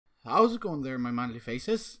How's it going there, my manly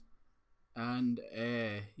faces? And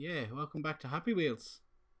yeah, welcome back to Happy Wheels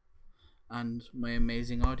and my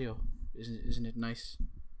amazing audio. Isn't it nice?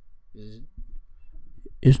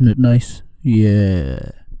 Isn't it nice?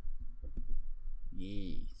 Yeah.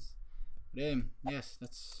 Yes. Yes,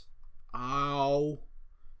 that's. Ow!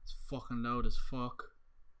 It's fucking loud as fuck.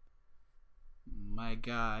 My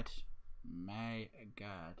god. My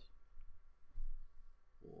god.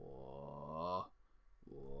 Whoa.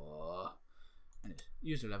 Whoa. And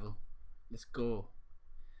user level. Let's go.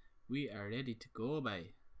 We are ready to go,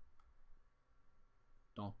 by.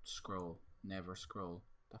 Don't scroll. Never scroll.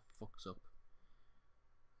 That fucks up.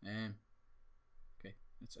 Okay,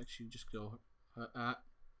 let's actually just go.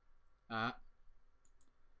 How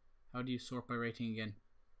do you sort by rating again?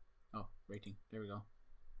 Oh, rating. There we go.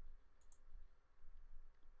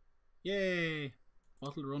 Yay!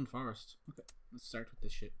 Bottle Run Forest. Okay, let's start with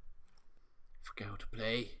this shit. Forget how to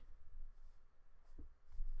play.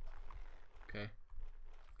 Okay.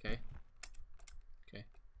 Okay. Okay.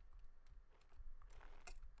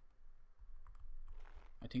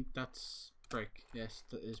 I think that's break. Yes,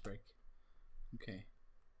 that is break. Okay.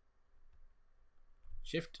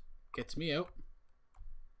 Shift gets me out.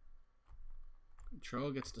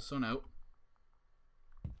 Control gets the sun out.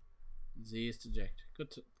 Z is to eject.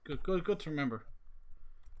 Good to remember.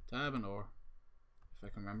 Tab and or, if I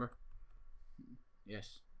can remember.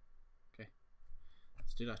 Yes. Okay.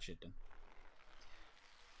 Let's do that shit then.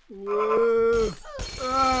 Whoa!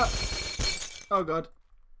 Ah! Oh god.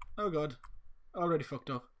 Oh god. Already fucked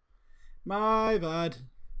up. My bad.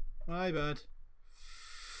 My bad.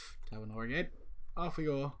 Tab and or again. Off we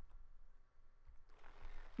go.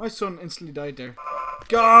 My son instantly died there.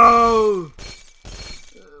 Go!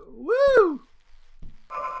 Woo!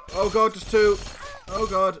 Oh god, there's two. Oh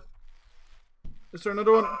god. Is there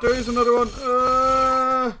another one? There is another one.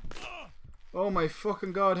 Oh my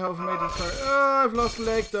fucking god, how have I made this far? I've lost a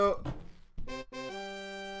leg though.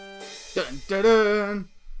 Dun dun dun.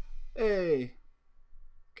 Hey.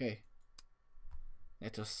 Okay.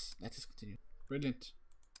 Let us continue. Brilliant.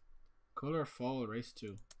 Color Fall Race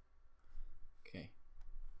 2. Okay.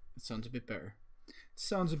 That sounds a bit better.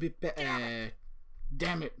 Sounds a bit better.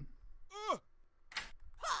 Damn it.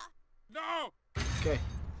 No! Okay.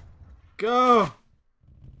 Go!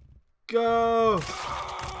 Go!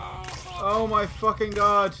 Oh my fucking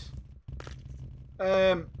god.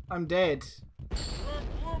 I'm dead. You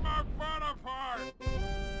blew my butt apart!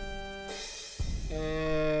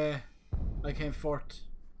 I came fourth.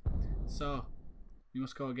 So, you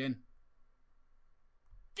must go again.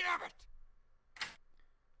 Damn it!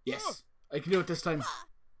 Yes, I can do it this time.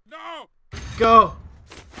 No! Go!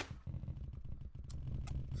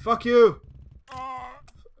 Fuck you! Oh,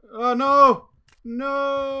 Oh no!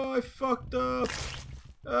 No! I fucked up!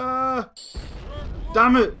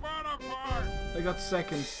 Damn it! butt apart! I got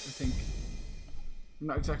second, I think. I'm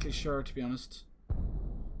not exactly sure, to be honest.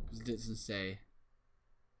 Because it doesn't say.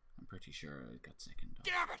 I'm pretty sure I got second.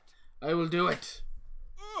 Damn it! I will do it!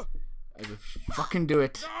 Ugh. I will fucking do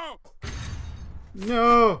it!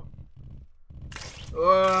 No!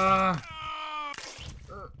 No!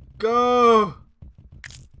 Go!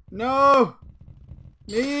 No!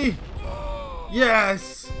 Me!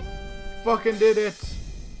 Yes! Fucking did it!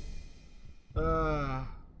 That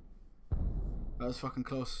was fucking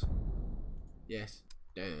close. Yes.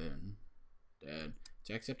 Done.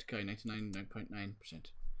 Jacksepticeye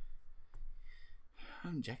 99.9%.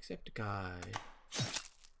 I'm Jacksepticeye.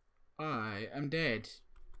 I am dead.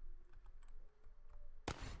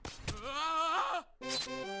 Ah!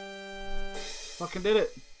 Fucking did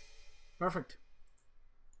it. Perfect.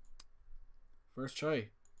 First try.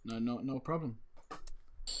 No problem.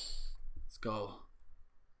 Let's go.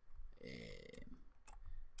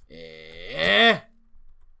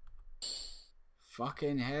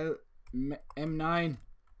 Fucking hell. M9.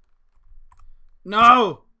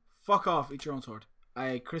 No! Fuck off. Eat your own sword.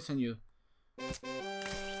 I christen you.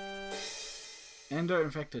 Ender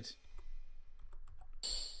infected.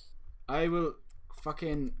 I will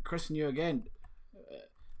fucking christen you again.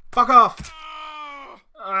 Fuck off!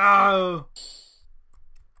 Oh!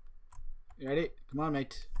 You ready? Come on,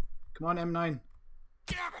 mate. Come on, M9.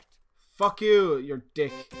 Damn it! Fuck you, your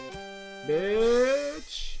dick.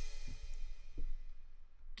 Bitch!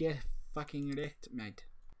 Get fucking wrecked, mate.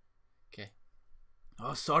 Okay.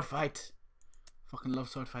 Oh, sword fight. Fucking love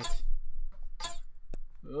sword fight.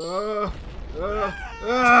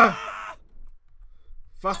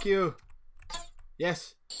 Fuck you.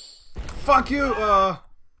 Yes. Fuck you.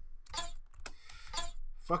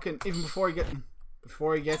 Fucking even before he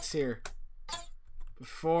gets here.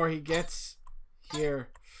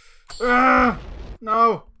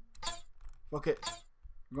 No. Fuck it.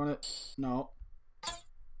 We're gonna. No.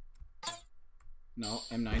 No.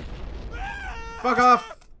 M9. Fuck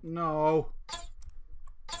off. No.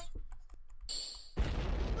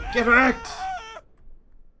 Get wrecked.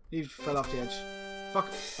 He fell off the edge. Fuck.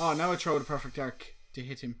 Oh, now I throw the perfect arc to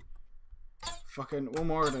hit him. Fucking one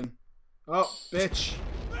more then. Oh, bitch.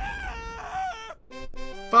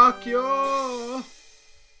 Fuck you.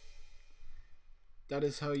 That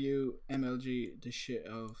is how you MLG the shit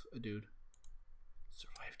of a dude.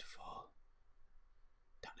 Survive to fall.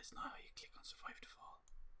 That is not how you click on survive to fall.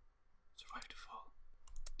 Survive to fall.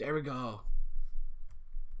 There we go.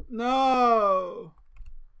 No.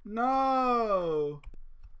 No.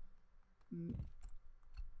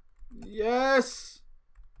 Yes.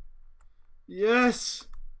 Yes.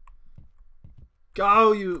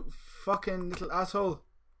 Go, you fucking little asshole.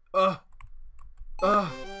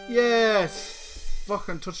 Yes.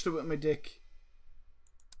 Fucking touched it with my dick.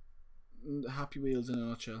 Happy Wheels in a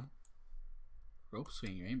nutshell. Rope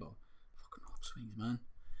swing rainbow. Fucking rope swings, man.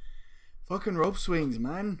 Fucking rope swings,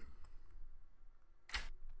 man.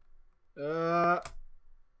 Oh,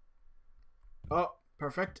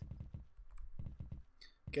 perfect.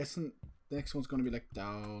 Guessing the next one's gonna be like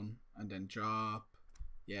down and then drop.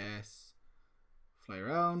 Yes. Fly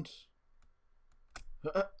around.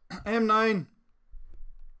 M9.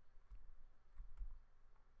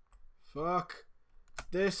 Fuck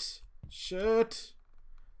this shit.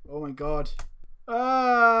 Oh my god.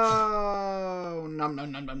 Oh, num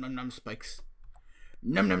num num num num num spikes.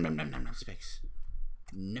 Num num num num num num spikes.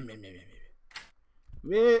 Num num num num.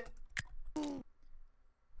 Wait.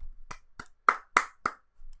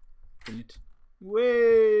 Brilliant.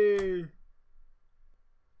 Way.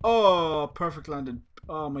 Oh, perfect landed.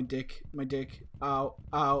 Oh, my dick. My dick. Ow.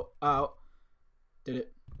 Ow. Ow. Did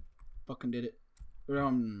it. Fucking did it.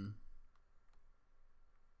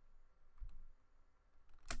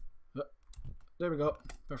 There we go.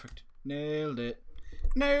 Perfect. Nailed it.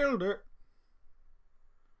 Nailed it.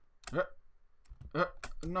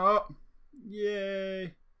 No.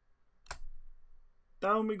 Yay.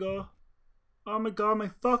 Down we go. Oh my god, my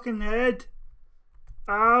fucking head.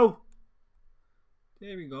 Ow.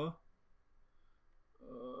 There we go.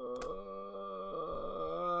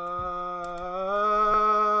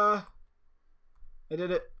 I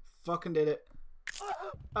did it. Fucking did it.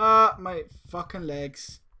 My fucking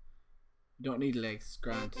legs. You don't need legs,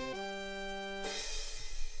 Grant.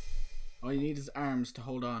 All you need is arms to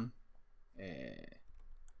hold on.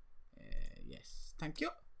 Yes, thank you.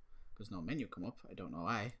 There's no menu come up. I don't know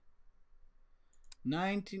why.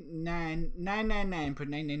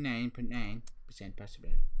 99.999.999%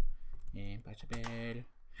 possible. Impossible.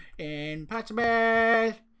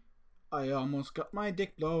 Impossible. I almost got my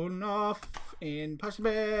dick blown off.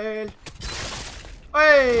 Impossible.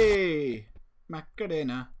 Hey!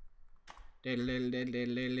 Macarena.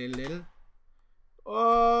 Diddle.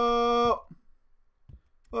 Oh!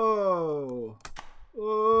 Oh!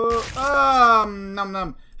 Oh! Num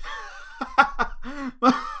num.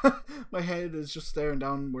 My head is just staring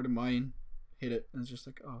down where the mine hit it, and it's just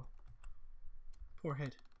like, oh, poor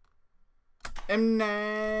head.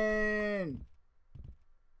 M9.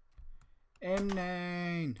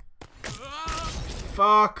 M9.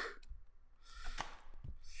 Fuck.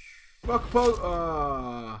 Fuck Pogo.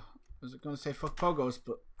 I was gonna say fuck Pogos,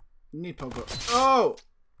 but need Pogo. Oh!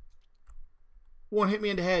 One hit me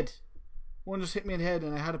in the head. One just hit me in the head,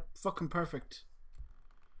 and I had it fucking perfect.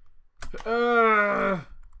 Oh!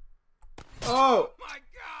 My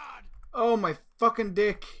God! Oh my fucking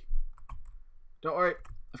dick! Don't worry,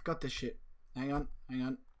 I've got this shit. Hang on.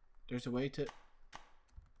 There's a way to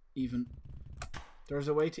even. There's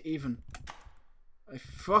a way to even. I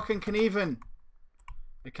fucking can even.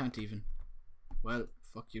 I can't even. Well,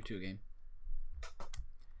 fuck you too, game.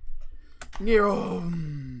 Nero.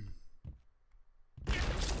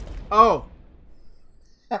 Oh.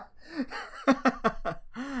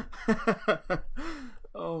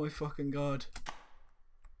 Oh my fucking god.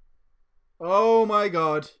 Oh my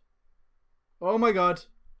god. Oh my god.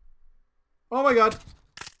 Oh my god.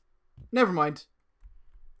 Never mind.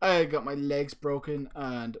 I got my legs broken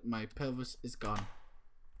and my pelvis is gone.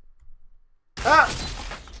 Ah!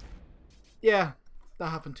 Yeah, that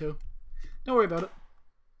happened too. Don't worry about it.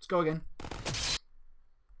 Let's go again.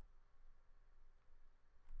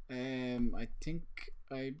 I think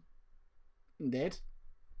I'm dead.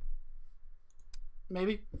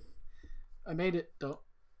 Maybe. I made it though.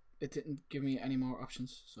 It didn't give me any more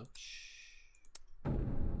options, so shh.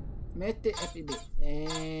 Made it happy bit.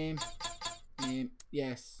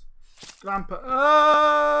 Yes.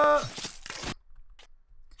 Grandpa.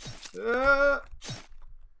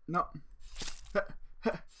 No.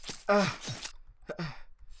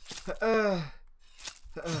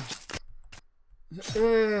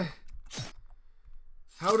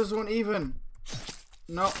 How does one even?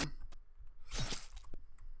 No.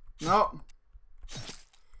 No.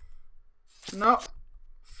 No.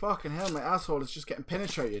 Fucking hell, my asshole is just getting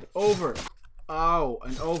penetrated. Over. Ow,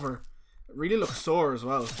 and over. It really looks sore as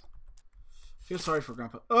well. Feel sorry for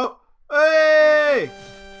Grandpa. Oh! Hey!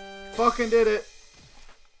 Fucking did it.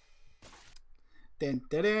 Dun,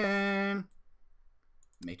 dun, dun.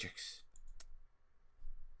 Matrix.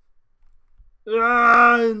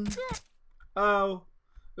 Run! Oh.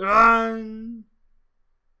 Run!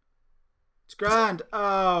 It's grand.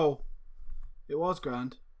 Oh. It was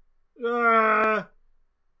grand.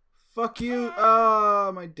 Fuck you.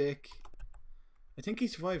 Oh, my dick. I think he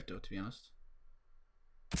survived though, to be honest.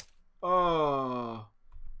 Oh.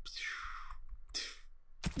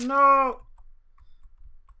 No.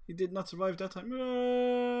 He did not survive that time.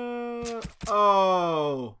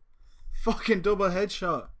 Oh. Fucking double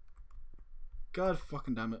headshot. God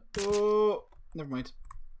fucking damn it. Oh. Never mind.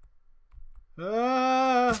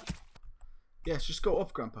 Yes, just go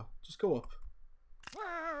up, Grandpa. Just go up.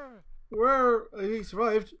 Where he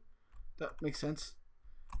survived. That makes sense.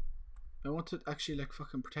 I want to actually like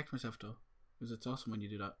fucking protect myself though, because it's awesome when you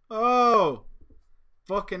do that. Oh,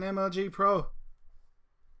 fucking MLG Pro.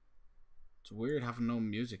 It's weird having no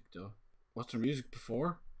music though. Was there music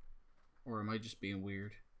before, or am I just being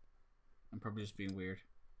weird? I'm probably just being weird.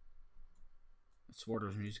 I swore there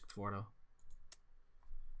was music before though.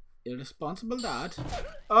 Irresponsible dad.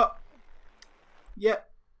 Oh, yeah.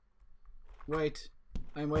 Wait,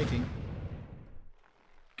 I'm waiting.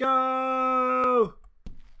 Go!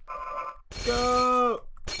 Go!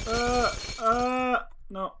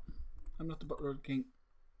 No. I'm not the Butler King.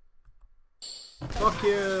 Fuck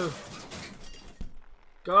you!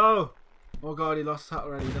 Go! Oh god, he lost his hat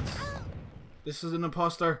already. This is an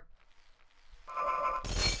imposter.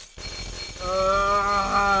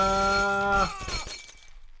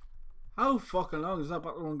 How fucking long is that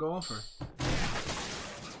battle one going for?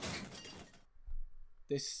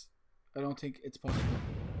 This, I don't think it's possible.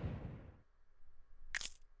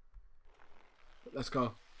 Let's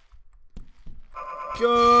go.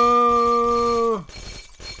 Go!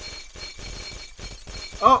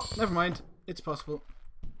 Oh, never mind. It's possible.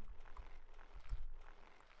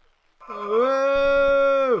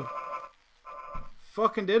 Whoa!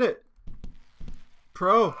 Fucking did it.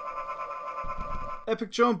 Pro.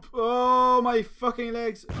 Epic jump. Oh, my fucking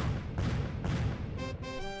legs.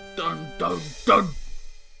 Dun, dun, dun.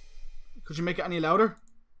 Could you make it any louder?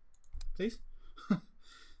 Please?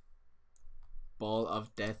 Ball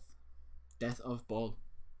of death. Death of ball.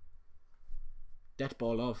 Death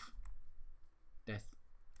ball of. Death.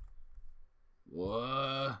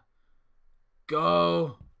 Whoa.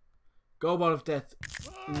 Go. Go ball of death.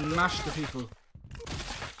 Mash the people.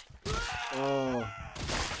 Oh.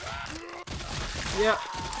 Yeah.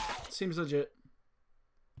 Seems legit.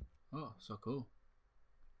 Oh, so cool.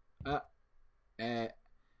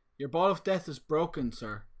 Your ball of death is broken,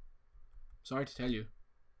 sir. Sorry to tell you.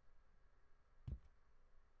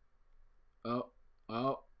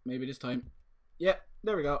 Oh, maybe this time. Yeah,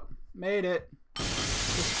 there we go. Made it.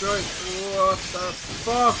 Destroyed. What the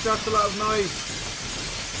fuck? That's a lot of noise.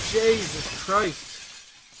 Jesus Christ.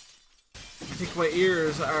 I think my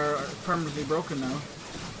ears are permanently broken now.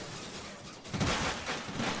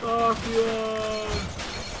 Fuck you.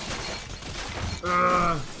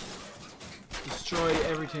 Destroy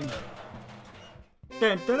everything.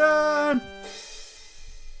 Dun, dun, dun.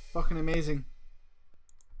 Fucking amazing.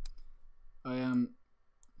 I am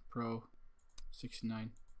pro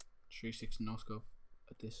 69 360 no scope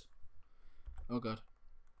at this. Oh god.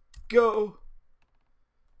 Go!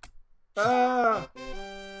 Ah!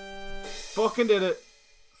 Fucking did it.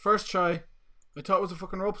 First try. I thought it was a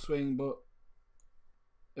fucking rope swing, but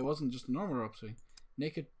it wasn't, just a normal rope swing.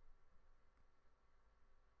 Naked.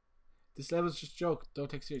 This level's just a joke. Don't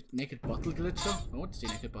take serious. Naked bottle glitch though? I want to see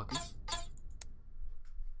naked bottles.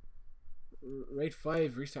 Rate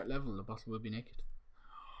 5, restart level, the bottle will be naked.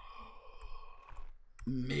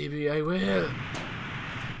 Maybe I will.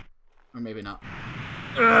 Or maybe not.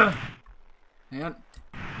 Hang on.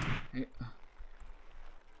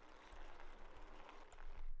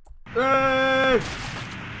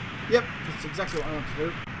 Yep, that's exactly what I want to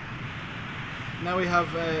do. Now we have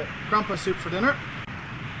Grandpa soup for dinner.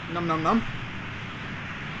 Nom nom nom.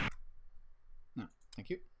 No, thank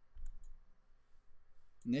you.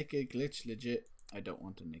 Naked glitch legit. I don't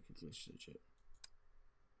want a naked glitch legit.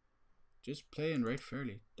 Just play and rate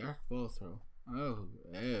fairly. Dark ball throw. Oh,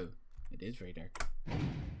 oh. very dark.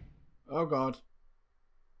 Oh god.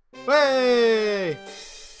 Way!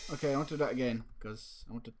 Okay, I want to do that again because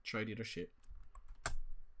I want to try the other shit.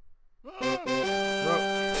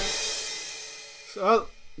 So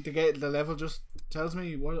the level just tells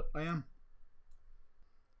me what I am.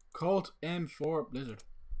 Colt M4 Blizzard.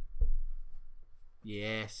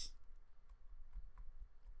 Yes.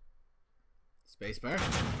 Spacebar.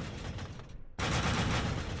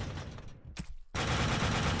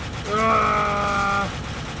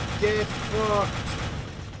 Get fucked.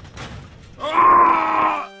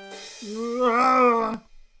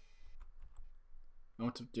 I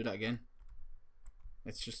want to do that again.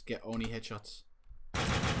 Let's just get only headshots.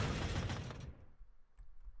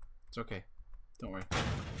 It's okay. Don't worry.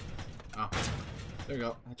 Oh. There we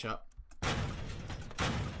go. Headshot.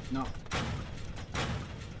 No.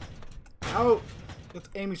 Ow! That's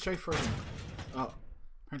aiming straight for him. Oh.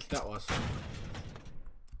 Apparently that was.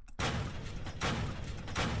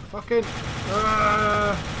 Fucking.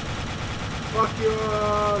 Fuck you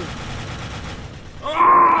all.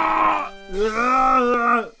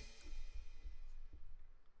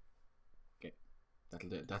 Okay. That'll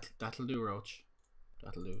do. That'll do, Roach.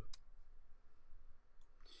 That'll do.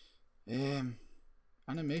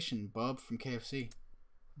 Animation Bob from KFC.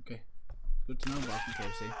 Okay. Good to know, Bob from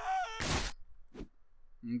KFC.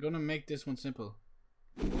 I'm gonna make this one simple.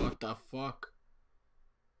 What the fuck?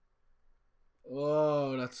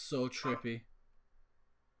 Oh, that's so trippy.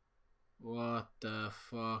 What the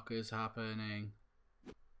fuck is happening?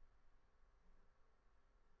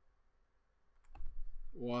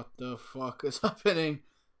 What the fuck is happening?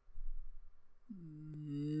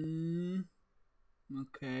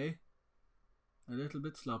 Okay. A little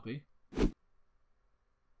bit sloppy.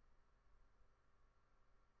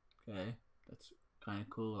 Okay, that's kind of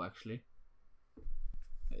cool actually.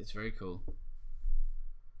 It's very cool.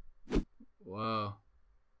 Whoa.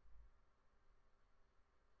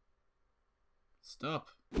 Stop.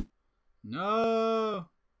 No!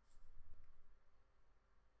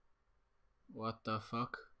 What the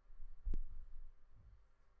fuck?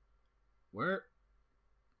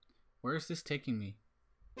 Where's this taking me?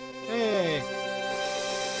 Hey!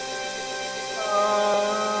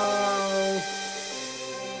 Oh!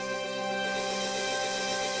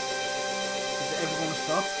 Is it ever gonna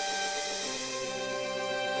stop?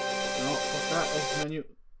 No, fuck that. Exit menu.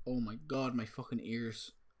 Oh my god, my fucking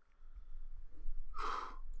ears.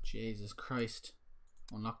 Jesus Christ.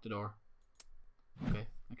 Unlock the door. Okay,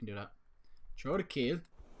 I can do that. Throw the key.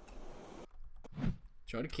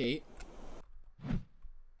 Throw the key.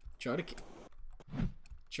 Throw the key.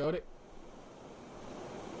 Throw it.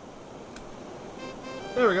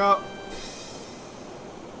 There we go.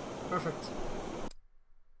 Perfect.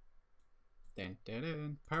 Dun, dun,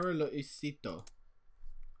 dun. Paralysito.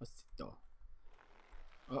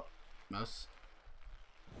 Oh, mouse.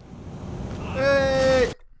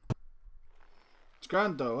 Hey! It's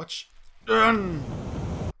grand though. Watch.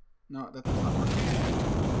 No, that does not work.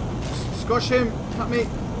 Squash him, not me.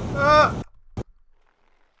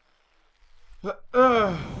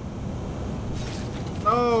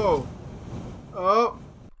 No. Oh,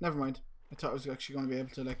 never mind. I thought I was actually going to be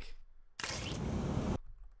able to like.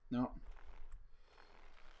 No.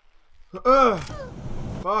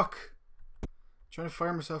 Fuck. Trying to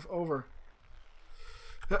fire myself over.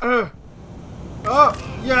 Oh,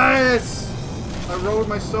 yes! I rode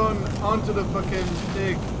my son onto the fucking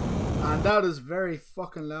thing. And that is very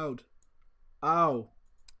fucking loud. Ow.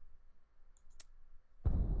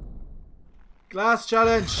 Glass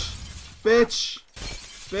challenge. Bitch.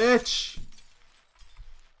 Bitch.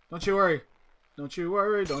 Don't you worry. Don't you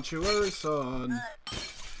worry. Don't you worry, son.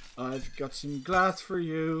 I've got some glass for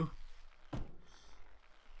you.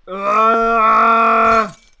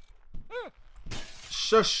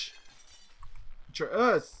 Shush. Your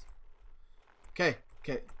earth. Okay.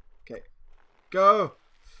 Okay. Okay. Go.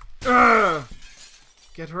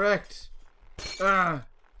 Get wrecked.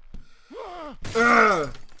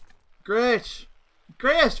 Great.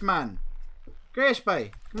 Great, man. Great,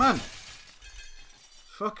 boy. Come on.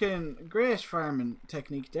 Fucking great farming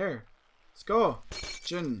technique there. Let's go.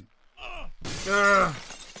 Jin.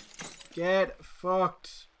 Get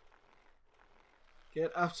fucked.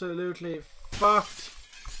 Get absolutely fucked.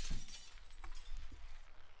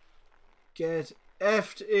 Get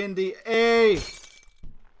effed in the A.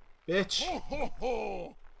 Bitch.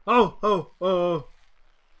 Oh, oh, oh.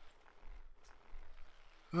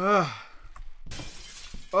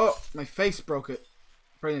 Oh, my face broke it.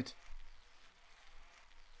 Brilliant.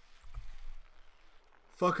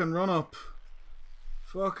 Fucking run up.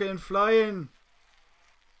 Fucking flying.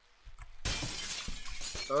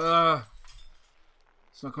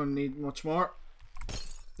 It's not going to need much more.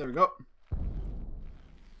 There we go.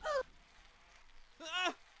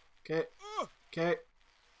 Okay. Okay.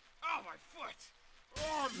 Oh, my foot.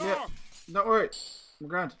 Oh, no. Yeah. Don't worry. I'm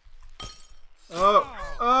grand. Oh.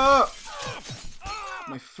 Oh.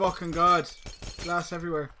 My fucking god. Glass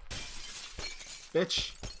everywhere.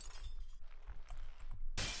 Bitch.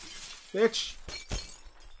 Bitch.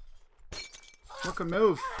 Fucking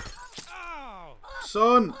move. Ow.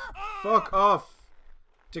 Son. Fuck off.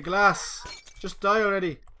 To glass. Just die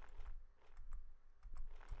already.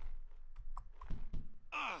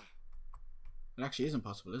 It actually is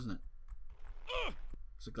impossible, isn't it?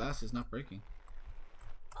 Because the glass is not breaking.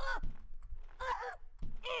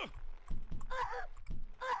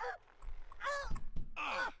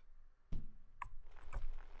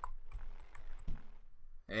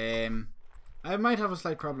 I might have a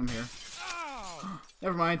slight problem here.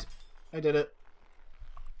 Never mind. I did it.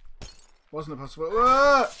 Wasn't impossible.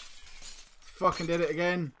 Whoa! Fucking did it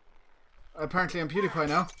again. Apparently I'm PewDiePie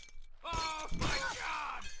now. Oh, my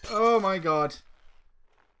God. Oh my god.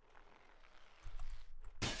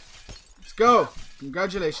 Let's go.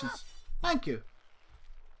 Congratulations. Thank you.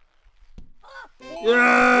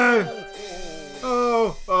 Yeah!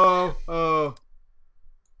 Oh, oh, oh.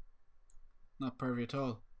 Not pervy at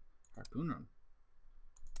all. Harpoon run.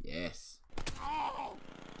 Yes.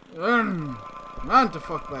 Come on to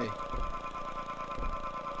fuck by.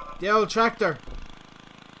 The old tractor.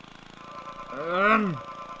 Come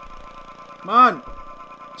on.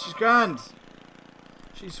 She's grand.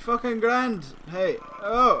 She's fucking grand. Hey.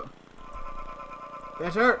 Oh.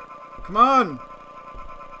 Better. Come on.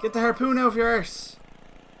 Get the harpoon out of your arse.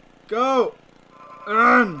 Go.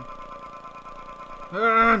 Run.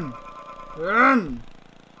 Run. Run.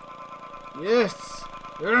 Yes.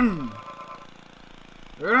 Run.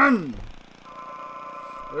 Run.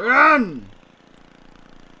 Run.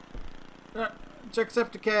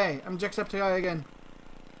 Jacksepticeye. I'm Jacksepticeye again.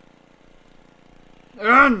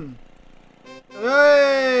 Run.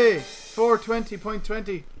 Hey.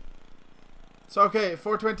 420.20. It's okay.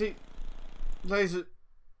 420. Lays it.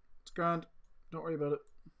 It's grand. Don't worry about it.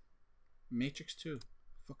 Matrix 2.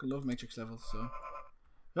 Fucking love Matrix levels, so.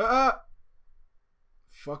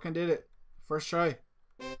 Fucking did it. First try.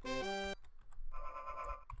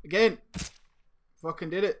 Again. Fucking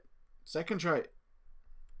did it. Second try.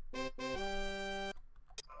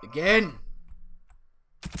 Again.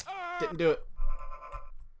 Didn't do it.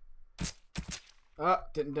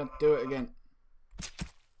 Didn't do it again.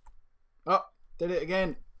 Oh, did it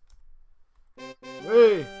again.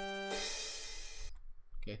 Hey.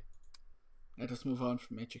 Okay. Let us move on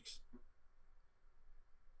from Matrix.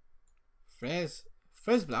 Fraise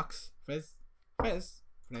blocks. Fraise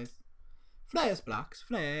blocks.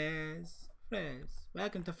 Fraise.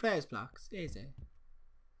 Welcome to Fraise blocks. Easy.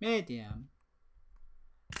 Medium.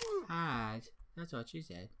 Hard. That's what she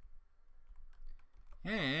said.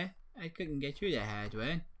 Yeah, I couldn't get through the hard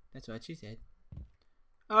one. That's what she said.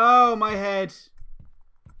 Oh, my head.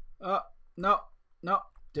 Oh, no. No.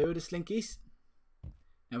 Do the slinkies.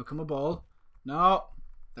 Now become a ball. No.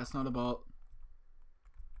 That's not a ball.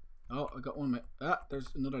 Oh, I got one. There's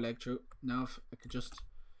another leg through. Now if I could just...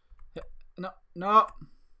 No. No.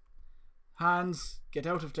 Hands. Get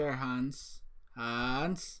out of there, hands.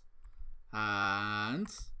 Hands.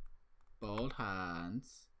 Hands. Bald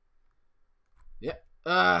hands. Yeah.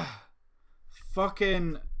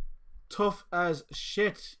 Fucking tough as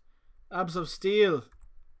shit. Abs of steel.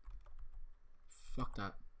 Fuck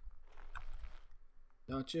that.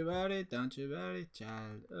 Don't you worry,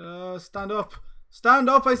 child. Stand up. Stand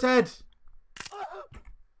up, I said.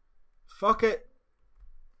 Fuck it.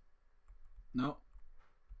 No.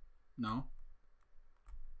 No.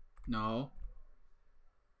 No.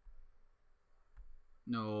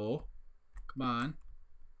 No. Come on.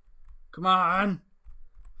 Come on.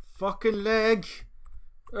 Fucking leg.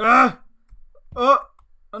 Oh,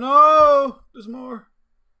 no. There's more.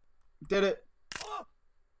 Did it.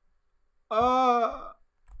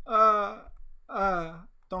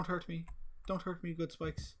 Don't hurt me. Don't hurt me, good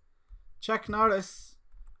spikes. Chuck Norris.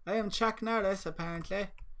 I am Chuck Norris, apparently.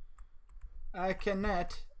 I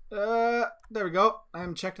cannot. There we go. I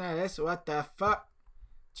am Chuck Norris. What the fuck?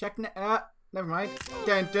 Never mind.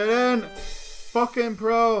 Dun, dun, dun. Fucking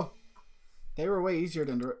pro. They were way easier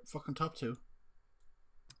than the fucking top two.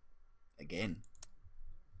 Again.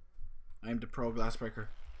 I'm the pro glass breaker.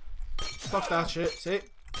 Fuck that shit. See?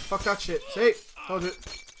 Fuck that shit. See? Told you.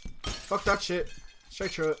 Fuck that shit.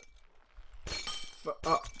 Straight through it.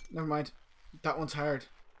 Oh, never mind. That one's hard.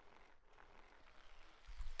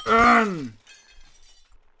 There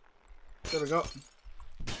we go.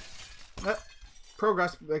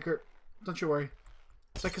 Progress breaker. Don't you worry.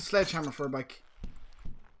 It's like a sledgehammer for a bike.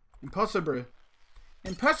 Impossible.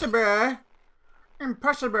 Impossible.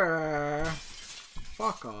 Impossible.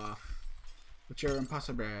 Fuck off. But you're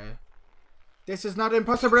impossible. This is not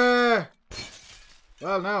impossible.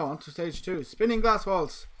 Well, now on to stage 2. Spinning glass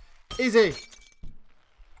waltz. Easy.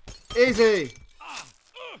 Easy.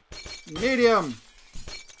 Medium.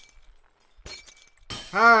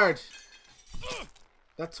 Hard.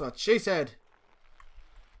 That's what she said.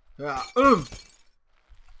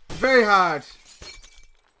 Very hard.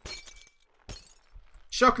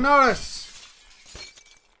 Chuck Norris.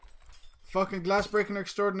 Fucking glass breaking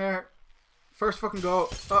extraordinaire. First fucking go.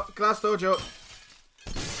 Oh, Glass Dojo.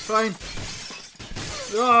 Fine.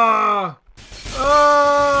 Oh,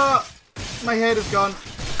 oh, my head is gone.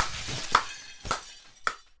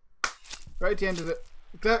 Right at the end of it.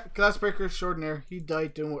 Glassbreaker extraordinaire. He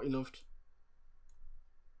died doing what he loved.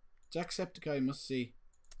 Jacksepticeye must see.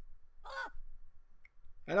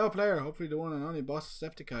 Hello player. Hopefully the one and only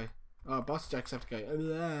Bosscepticeye. Oh, Boss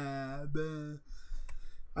Jacksepticeye.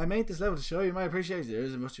 I made this level to show you my appreciation. There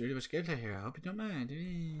isn't really much gameplay here. I hope you don't mind.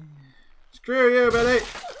 Screw you, Billy.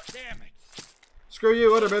 Damn it. Screw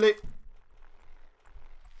you, other Billy.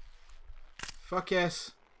 Fuck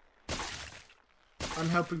yes. I'm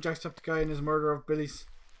helping Jacksepticeye in his murder of Billies.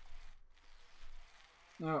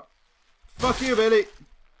 No. Fuck you, Billy.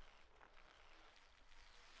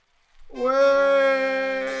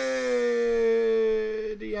 Way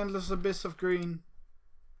the endless abyss of green.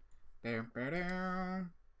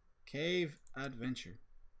 Cave adventure.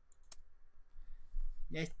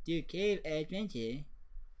 Let's do cave adventure.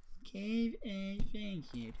 Cave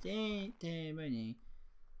adventure.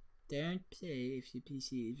 Don't play if your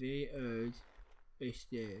PC is very old or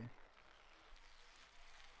slow.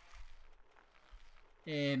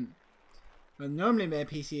 Well, normally my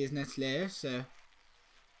PC is not slow, so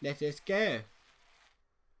let us go.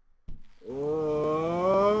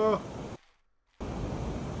 Oh,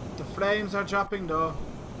 the flames are dropping though.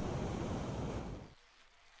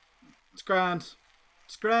 It's grand.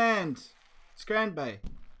 It's grand. It's grand, bae.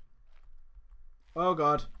 Oh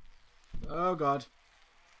god. Oh god.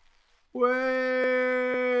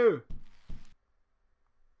 Whoa!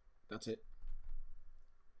 That's it.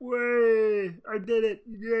 Way! I did it!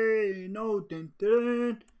 Yay! No, dun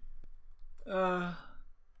dun.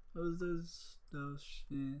 Those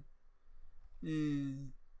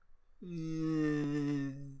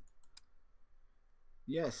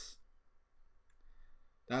yes.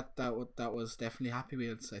 That was definitely Happy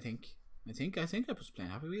Wheels. I think I was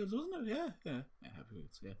playing Happy Wheels, wasn't it? Yeah, Happy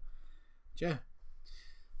Wheels. Yeah.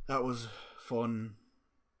 That was fun.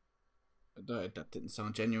 That didn't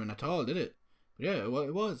sound genuine at all, did it? But yeah, well,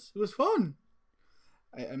 it was. It was fun.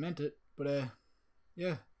 I meant it, but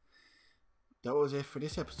yeah. That was it for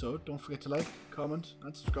this episode. Don't forget to like, comment,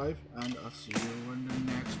 and subscribe, and I'll see you in the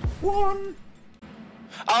next one.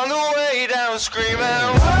 On the way down screaming,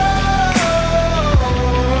 whoa,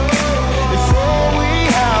 before we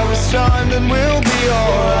have a son, then we'll be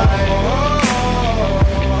alright.